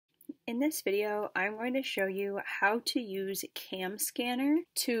In this video, I'm going to show you how to use CamScanner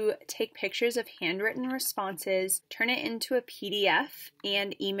to take pictures of handwritten responses, turn it into a PDF,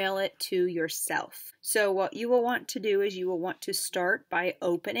 and email it to yourself. So what you will want to do is you will want to start by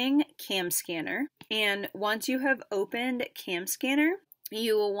opening CamScanner. And once you have opened CamScanner,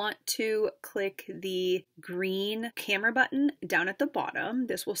 you will want to click the green camera button down at the bottom.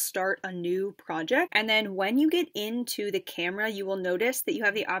 This will start a new project. And then when you get into the camera, you will notice that you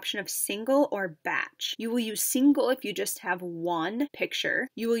have the option of single or batch. You will use single if you just have one picture.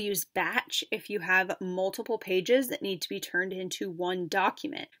 You will use batch if you have multiple pages that need to be turned into one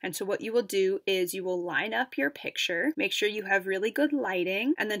document. And so what you will do is you will line up your picture, make sure you have really good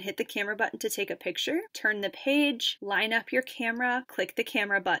lighting, and then hit the camera button to take a picture, turn the page, line up your camera, click the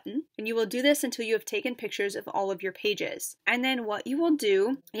camera button, and you will do this until you have taken pictures of all of your pages. And then what you will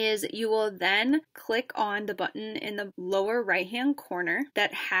do is you will then click on the button in the lower right hand corner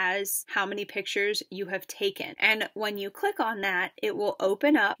that has how many pictures you have taken. And when you click on that, it will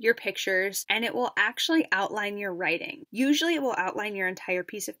open up your pictures and it will actually outline your writing. Usually it will outline your entire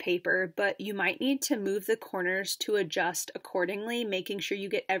piece of paper, but you might need to move the corners to adjust accordingly, making sure you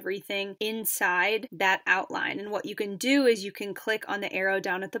get everything inside that outline. And what you can do is you can click on the arrow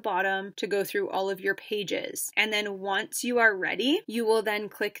down at the bottom to go through all of your pages. And then once you are ready, you will then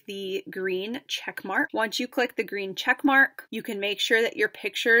click the green check mark. Once you click the green check mark, you can make sure that your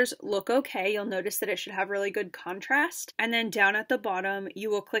pictures look okay. You'll notice that it should have really good contrast. And then down at the bottom, you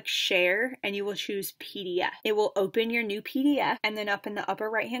will click share and you will choose PDF. It will open your new PDF, and then up in the upper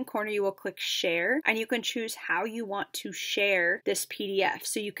right hand corner, you will click share and you can choose how you want to share this PDF.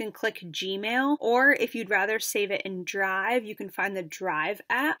 So you can click Gmail, or if you'd rather save it in Drive, you can find the Drive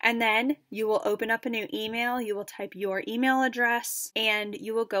app, and then you will open up a new email, you will type your email address, and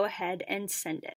you will go ahead and send it.